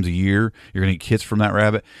 4 times a year. You're going to get kits from that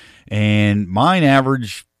rabbit. And mine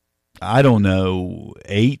average, I don't know,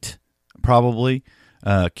 8 probably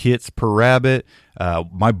kits per rabbit.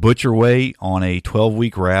 My butcher weight on a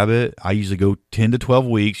 12-week rabbit, I usually go 10 to 12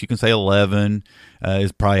 weeks. You can say 11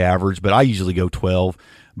 is probably average, but I usually go 12.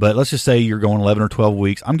 But let's just say you're going 11 or 12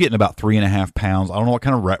 weeks. I'm getting about 3.5 pounds. I don't know what I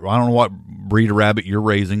don't know what breed of rabbit you're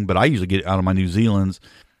raising, but I usually get out of my New Zealand's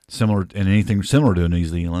anything similar to a New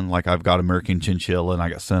Zealand. Like I've got American Chinchilla and I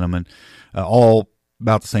got Cinnamon, all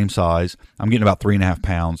about the same size. I'm getting about 3.5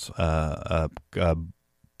 pounds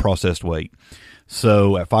processed weight.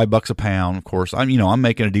 So at $5 a pound, of course, I'm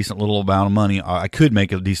making a decent little amount of money. I could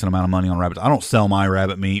make a decent amount of money on rabbits. I don't sell my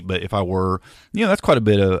rabbit meat, but if I were, that's quite a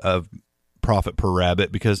bit of profit per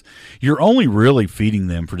rabbit, because you're only really feeding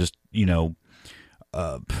them for just,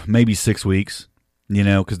 maybe 6 weeks,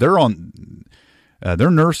 because they're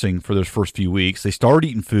nursing for those first few weeks. They start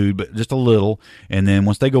eating food, but just a little. And then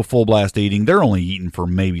once they go full blast eating, they're only eating for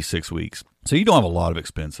maybe 6 weeks. So you don't have a lot of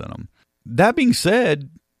expense in them. That being said,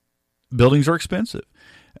 buildings are expensive.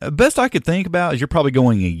 Best I could think about is you're probably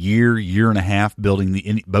going a year and a half building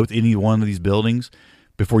any one of these buildings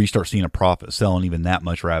before you start seeing a profit selling even that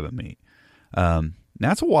much rabbit meat.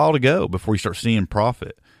 That's a while to go before you start seeing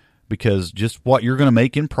profit, because just what you're going to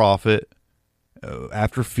make in profit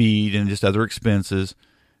after feed and just other expenses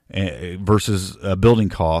versus building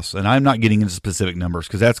costs. And I'm not getting into specific numbers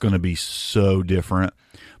because that's going to be so different.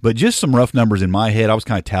 But just some rough numbers in my head, I was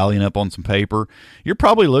kind of tallying up on some paper. You're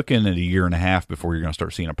probably looking at a year and a half before you're going to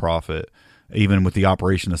start seeing a profit, even with the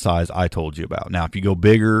operation the size I told you about. Now, if you go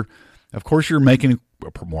bigger, of course you're making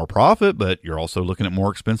more profit, but you're also looking at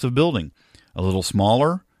more expensive building. A little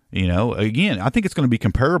smaller, again, I think it's going to be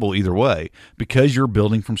comparable either way, because you're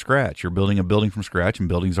building from scratch. You're building a building from scratch, and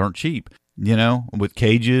buildings aren't cheap. With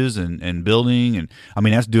cages and building. And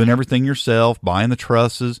that's doing everything yourself, buying the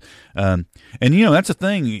trusses. And that's the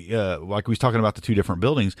thing, like we was talking about the 2 different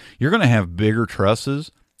buildings, you're going to have bigger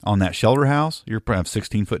trusses on that shelter house. You're going to have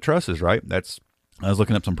 16-foot trusses, right? I was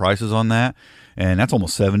looking up some prices on that, and that's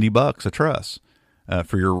almost $70 a truss,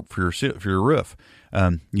 for your roof.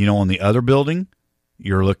 On the other building,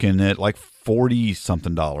 you're looking at like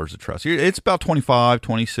 $40-something a truss. It's about $25,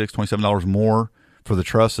 $26, $27 more for the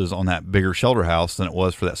trusses on that bigger shelter house than it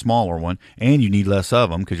was for that smaller one, and you need less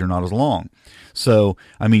of them because you're not as long. So,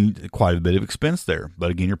 quite a bit of expense there.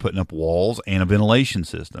 But again, you're putting up walls and a ventilation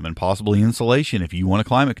system and possibly insulation if you want a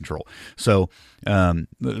climate control. So, a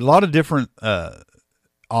lot of different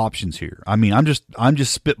options here. I'm just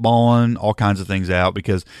spitballing all kinds of things out,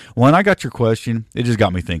 because when I got your question, it just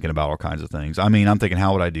got me thinking about all kinds of things. I'm thinking,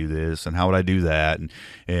 how would I do this and how would I do that? And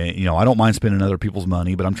I don't mind spending other people's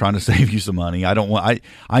money, but I'm trying to save you some money.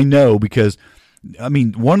 I know, because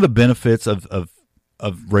one of the benefits of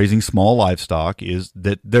raising small livestock is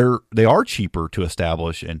that they are cheaper to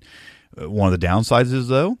establish, and one of the downsides is,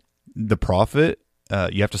 though, the profit.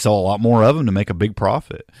 You have to sell a lot more of them to make a big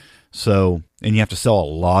profit. So, and you have to sell a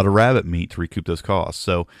lot of rabbit meat to recoup those costs.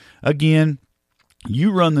 So again,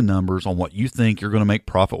 you run the numbers on what you think you're going to make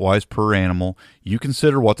profit-wise per animal. You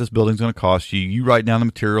consider what this building's going to cost you. You write down the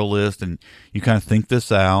material list, and you kind of think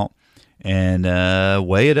this out and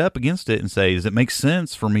weigh it up against it and say, does it make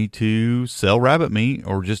sense for me to sell rabbit meat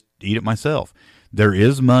or just eat it myself? There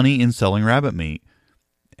is money in selling rabbit meat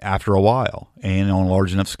after a while and on a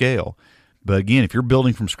large enough scale. But again, if you're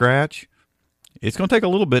building from scratch, it's going to take a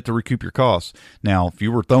little bit to recoup your costs. Now, if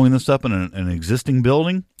you were throwing this up in an existing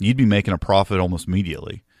building, you'd be making a profit almost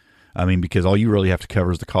immediately. Because all you really have to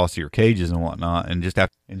cover is the cost of your cages and whatnot, and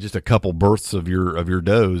just a couple births of your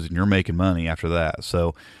does, and you're making money after that.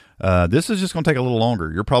 So, This is just going to take a little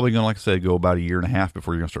longer. You're probably going to, like I said, go about a year and a half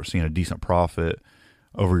before you're going to start seeing a decent profit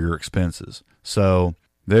over your expenses. So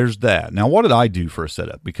there's that. Now, what did I do for a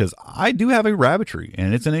setup? Because I do have a rabbitry,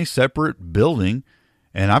 and it's in a separate building,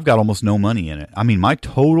 and I've got almost no money in it. I mean, my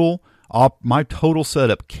total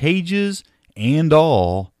setup, cages and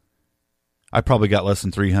all, I probably got less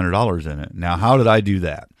than $300 in it. Now, how did I do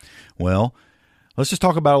that? Well, let's just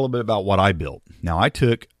talk about a little bit about what I built. Now,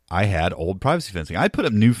 I had old privacy fencing. I put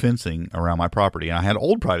up new fencing around my property, and I had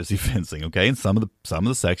old privacy fencing, okay? And some of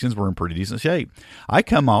the sections were in pretty decent shape. I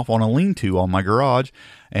come off on a lean-to on my garage,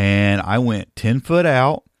 and I went 10 foot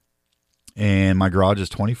out, and my garage is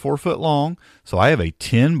 24 foot long, so I have a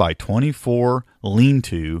 10 by 24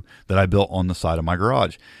 lean-to that I built on the side of my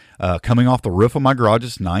garage. Coming off the roof of my garage,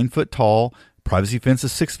 it's 9 foot tall. Privacy fence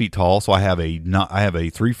is 6 feet tall, so I have a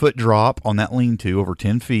 3 foot drop on that lean-to over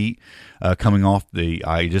 10 feet. Coming off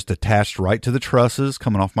I just attached right to the trusses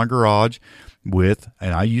coming off my garage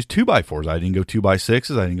and I used 2x4s. I didn't go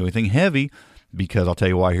 2x6s. I didn't go anything heavy because I'll tell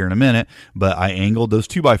you why here in a minute. But I angled those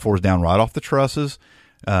 2x4s down right off the trusses.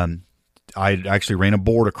 I actually ran a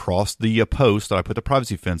board across the post that I put the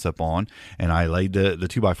privacy fence up on, and I laid the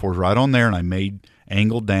 2x4s right on there, and I made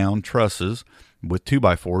angled down trusses with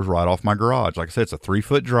 2x4s right off my garage. Like I said, it's a 3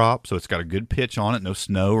 foot drop, so it's got a good pitch on it. No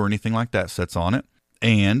snow or anything like that sets on it.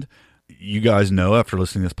 And you guys know, after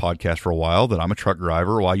listening to this podcast for a while, that I'm a truck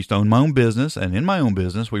driver. Well, I used to own my own business, and in my own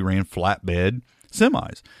business, we ran flatbed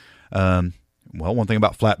semis. Well, one thing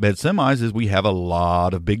about flatbed semis is we have a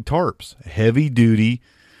lot of big tarps, heavy-duty,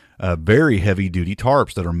 very heavy-duty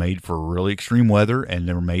tarps that are made for really extreme weather, and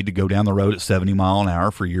they're made to go down the road at 70 miles an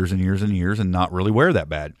hour for years and years and years and not really wear that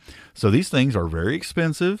bad. So these things are very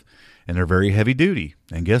expensive, and they're very heavy-duty.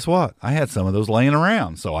 And guess what? I had some of those laying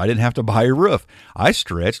around, so I didn't have to buy a roof. I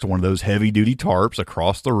stretched one of those heavy-duty tarps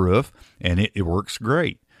across the roof, and it works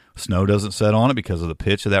great. Snow doesn't set on it because of the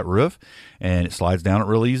pitch of that roof, and it slides down it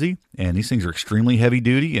real easy. And these things are extremely heavy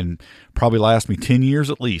duty and probably last me 10 years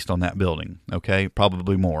at least on that building. Okay,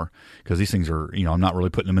 probably more, because these things are, I'm not really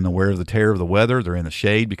putting them in the wear of the tear of the weather. They're in the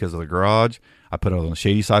shade because of the garage. I put it on the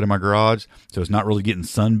shady side of my garage, so it's not really getting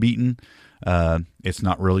sun beaten. It's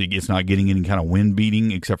not getting any kind of wind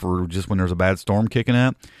beating except for just when there's a bad storm kicking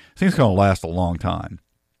up. This thing's going to last a long time.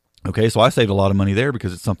 Okay, so I saved a lot of money there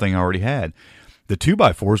because it's something I already had. The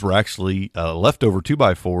 2x4s were actually leftover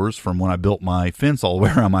 2x4s from when I built my fence all the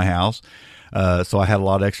way around my house. So I had a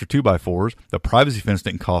lot of extra 2x4s. The privacy fence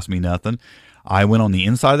didn't cost me nothing. I went on the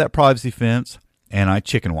inside of that privacy fence and I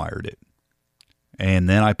chicken wired it. And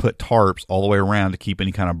then I put tarps all the way around to keep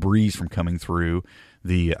any kind of breeze from coming through.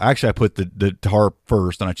 Actually, I put the tarp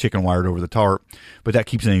first and I chicken wired over the tarp, but that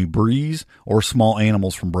keeps any breeze or small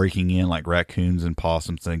animals from breaking in, like raccoons and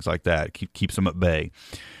possums, things like that. Keeps them at bay.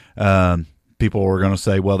 People are going to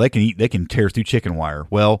say, well, they can tear through chicken wire.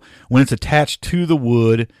 Well, when it's attached to the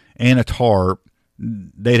wood and a tarp,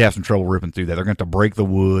 they'd have some trouble ripping through that. They're going to have to break the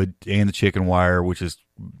wood and the chicken wire, which is,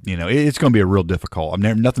 it's going to be a real difficult.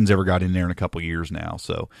 Nothing's ever got in there in a couple of years now,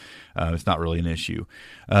 so it's not really an issue.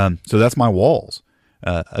 So that's my walls.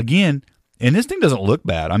 Again, and this thing doesn't look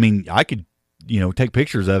bad. I mean, I could, take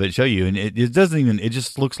pictures of it, show you, and it doesn't even, it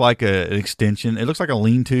just looks like an extension. It looks like a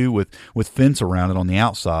lean-to with fence around it on the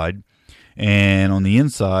outside. And on the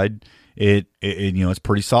inside, it's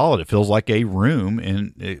pretty solid. It feels like a room,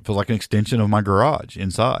 and it feels like an extension of my garage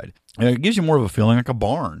inside. And it gives you more of a feeling like a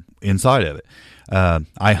barn inside of it.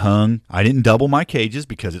 I didn't double my cages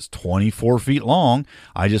because it's 24 feet long.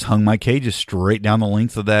 I just hung my cages straight down the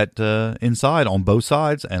length of that inside on both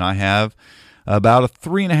sides, and I have about a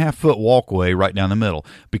 3.5 foot walkway right down the middle.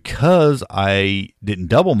 Because I didn't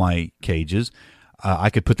double my cages,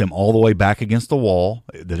 I could put them all the way back against the wall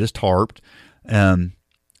that is tarped, so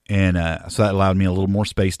that allowed me a little more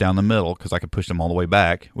space down the middle because I could push them all the way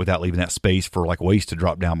back without leaving that space for like waste to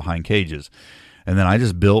drop down behind cages. And then I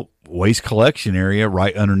just built waste collection area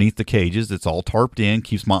right underneath the cages. It's all tarped in,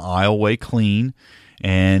 keeps my aisleway clean,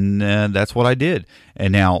 and that's what I did.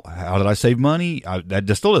 And now, how did I save money? That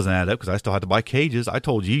still doesn't add up because I still had to buy cages. I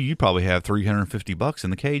told you probably have $350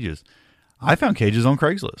 in the cages. I found cages on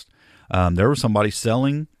Craigslist. There was somebody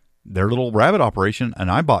selling their little rabbit operation,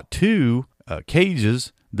 and I bought 2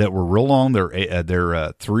 cages that were real long.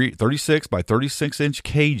 They're 36 by 36 inch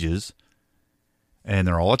cages, and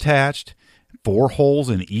they're all attached. 4 holes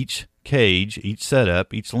in each cage, each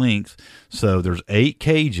setup, each length. So there's 8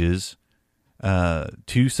 cages,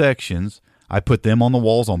 2 sections. I put them on the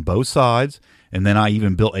walls on both sides, and then I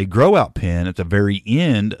even built a grow out pen at the very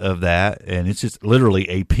end of that, and it's just literally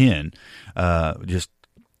a pen.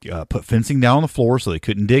 Put fencing down on the floor so they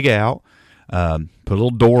couldn't dig out. put a little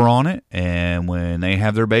door on it, and when they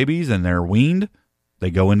have their babies and they're weaned, they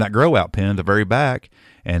go in that grow out pen at the very back,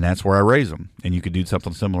 and that's where I raise them. And you could do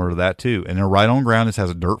something similar to that too. And they're right on ground. This has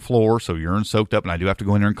a dirt floor, so urine soaked up, and I do have to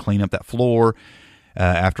go in there and clean up that floor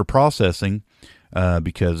after processing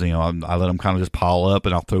because, I let them kind of just pile up,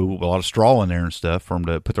 and I'll throw a lot of straw in there and stuff for them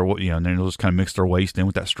to put their, and then they'll just kind of mix their waste in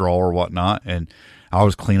with that straw or whatnot, and I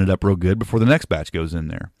always clean it up real good before the next batch goes in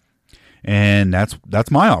there. And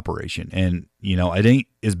that's my operation. And, it ain't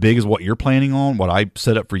as big as what you're planning on, what I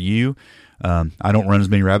set up for you. I don't run as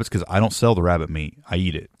many rabbits because I don't sell the rabbit meat. I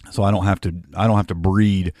eat it. So I don't have to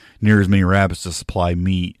breed near as many rabbits to supply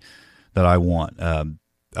meat that I want.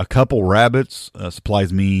 A couple rabbits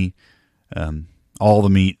supplies me all the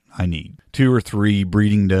meat I need. 2 or 3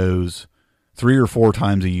 breeding does 3 or 4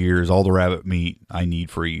 times a year is all the rabbit meat I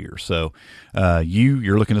need for a year. So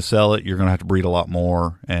you're looking to sell it, you're going to have to breed a lot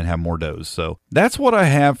more and have more does. So that's what I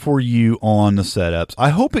have for you on the setups. I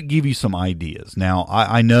hope it gave you some ideas. Now,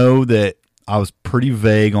 I know that I was pretty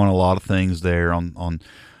vague on a lot of things there on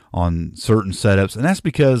certain setups, and that's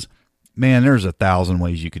because, man, there's 1,000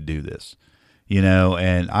 ways you could do this,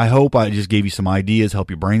 and I hope I just gave you some ideas,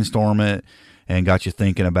 help you brainstorm it, and got you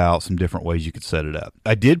thinking about some different ways you could set it up.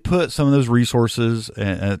 I did put some of those resources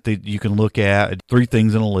that you can look at. 3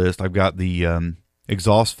 things in a list. I've got the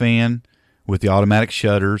exhaust fan with the automatic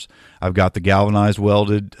shutters. I've got the galvanized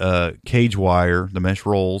welded cage wire, the mesh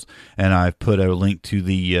rolls, and I've put a link to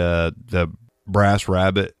the brass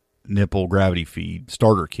rabbit nipple gravity feed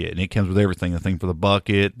starter kit, and it comes with everything: the thing for the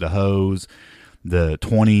bucket, the hose, the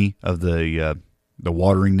 20 of the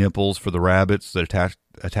watering nipples for the rabbits that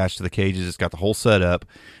attached to the cages. It's got the whole setup,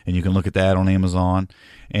 and you can look at that on Amazon.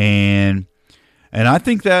 And I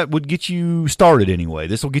think that would get you started anyway.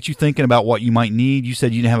 This will get you thinking about what you might need. You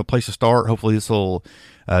said you didn't have a place to start. Hopefully this will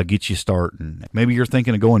get you starting. Maybe you're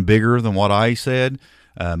thinking of going bigger than what I said.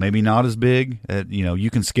 Maybe not as big.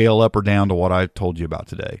 You can scale up or down to what I told you about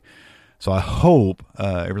today. So I hope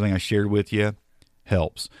everything I shared with you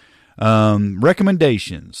helps.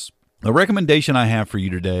 Recommendations. The recommendation I have for you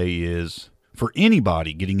today is for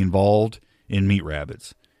anybody getting involved in meat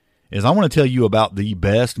rabbits is I want to tell you about the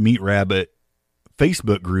best meat rabbit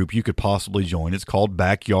Facebook group you could possibly join. It's called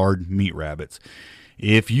Backyard Meat Rabbits.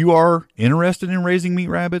 If you are interested in raising meat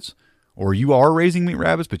rabbits, or you are raising meat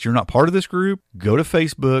rabbits but you're not part of this group, go to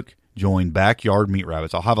Facebook, join Backyard Meat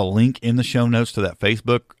Rabbits. I'll have a link in the show notes to that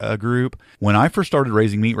Facebook group. When I first started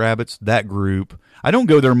raising meat rabbits, that group, I don't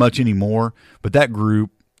go there much anymore, but that group,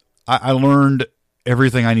 I learned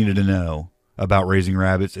everything I needed to know about raising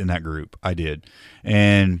rabbits in that group. I did.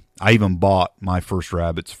 And I even bought my first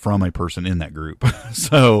rabbits from a person in that group.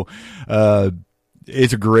 So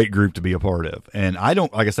it's a great group to be a part of. And I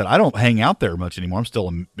don't hang out there much anymore. I'm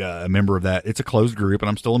still a member of that. It's a closed group, and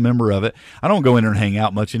I'm still a member of it. I don't go in there and hang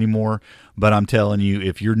out much anymore. But I'm telling you,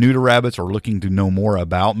 if you're new to rabbits or looking to know more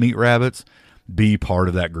about meat rabbits, be part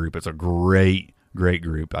of that group. It's a great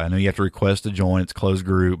group. I know you have to request to join. It's a closed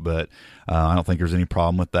group, but I don't think there's any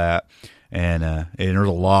problem with that. And there's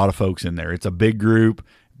a lot of folks in there. It's a big group,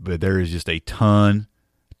 but there is just a ton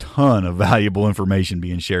of valuable information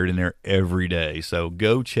being shared in there every day. So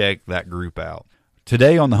go check that group out.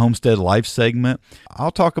 Today on the Homestead Life segment,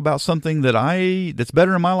 I'll talk about something that's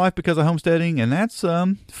better in my life because of homesteading, and that's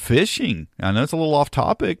fishing. I know it's a little off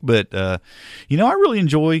topic, but I really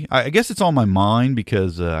enjoy. I guess it's on my mind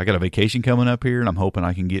because I got a vacation coming up here, and I'm hoping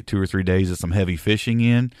I can get 2 or 3 days of some heavy fishing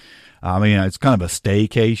in. I mean, it's kind of a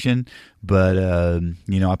staycation, but,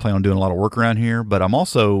 I plan on doing a lot of work around here, but I'm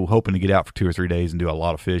also hoping to get out for 2 or 3 days and do a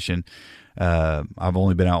lot of fishing. I've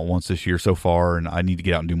only been out once this year so far, and I need to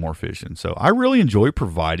get out and do more fishing. So I really enjoy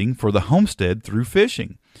providing for the homestead through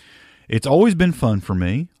fishing. It's always been fun for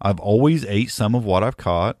me. I've always ate some of what I've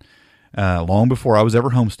caught, long before I was ever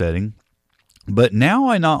homesteading. But now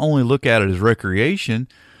I not only look at it as recreation,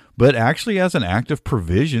 but actually as an act of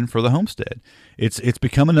provision for the homestead. It's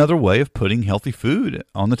become another way of putting healthy food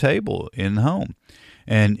on the table in the home.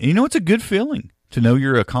 And, it's a good feeling to know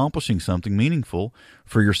you're accomplishing something meaningful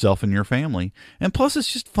for yourself and your family. And plus,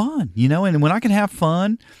 it's just fun, and when I can have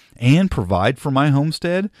fun and provide for my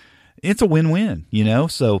homestead, it's a win-win,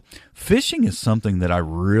 So fishing is something that I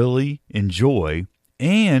really enjoy.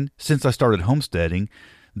 And since I started homesteading,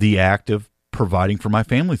 the act of providing for my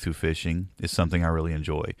family through fishing is something I really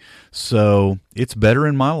enjoy. So it's better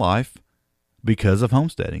in my life because of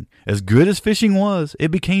homesteading. As good as fishing was,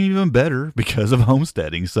 it became even better because of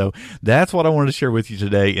homesteading. So that's what I wanted to share with you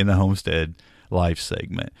today in the Homestead life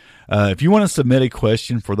segment. If you want to submit a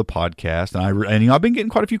question for the podcast, and I've been getting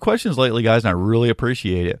quite a few questions lately, guys, and I really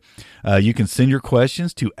appreciate it. You can send your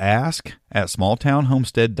questions to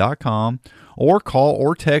ask@smalltownhomestead.com or call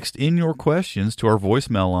or text in your questions to our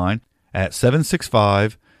voicemail line at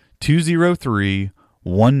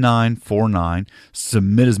 765-203-1949.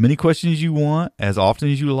 Submit as many questions as you want, as often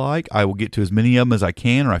as you like. I will get to as many of them as I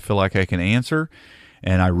can, or I feel like I can answer.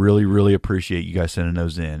 And I really, really appreciate you guys sending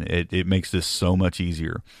those in. It makes this so much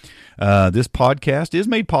easier. This podcast is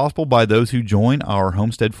made possible by those who join our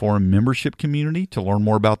Homestead Forum membership community. To learn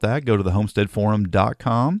more about that, go to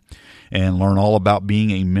thehomesteadforum.com and learn all about being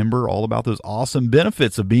a member, all about those awesome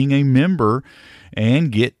benefits of being a member,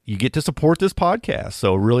 and you get to support this podcast.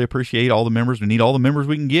 So really appreciate all the members. We need all the members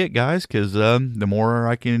we can get, guys, because the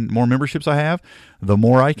more memberships I have, the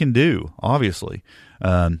more I can do, obviously.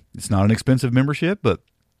 It's not an expensive membership, but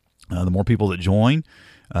the more people that join,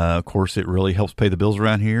 of course, it really helps pay the bills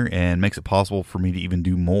around here and makes it possible for me to even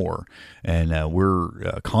do more. And we're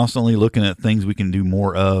constantly looking at things we can do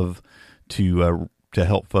more of to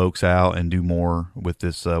help folks out and do more with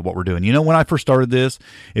this, what we're doing. You know, when I first started this,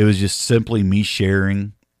 it was just simply me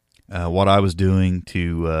sharing what I was doing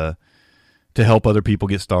to help other people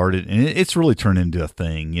get started. And it's really turned into a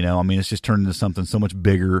thing, you know. I mean, it's just turned into something so much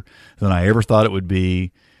bigger than I ever thought it would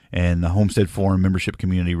be. And the Homestead Forum membership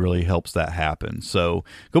community really helps that happen. So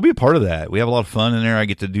go be a part of that. We have a lot of fun in there. I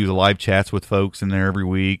get to do the live chats with folks in there every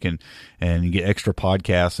week and you get extra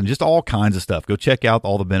podcasts and just all kinds of stuff. Go check out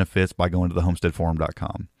all the benefits by going to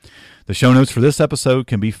thehomesteadforum.com. The show notes for this episode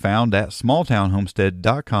can be found at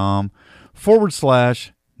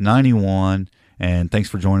smalltownhomestead.com/91. And thanks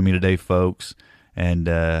for joining me today, folks. And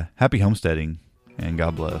happy homesteading, and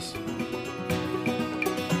God bless.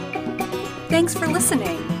 Thanks for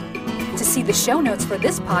listening. To see the show notes for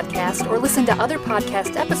this podcast or listen to other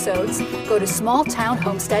podcast episodes, go to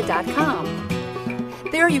smalltownhomestead.com.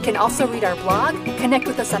 There you can also read our blog, connect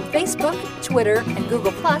with us on Facebook, Twitter, and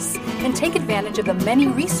Google+, and take advantage of the many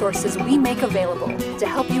resources we make available to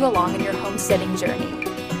help you along in your homesteading journey.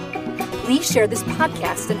 Please share this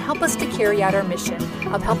podcast and help us to carry out our mission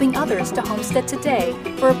of helping others to homestead today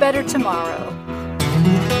for a better tomorrow.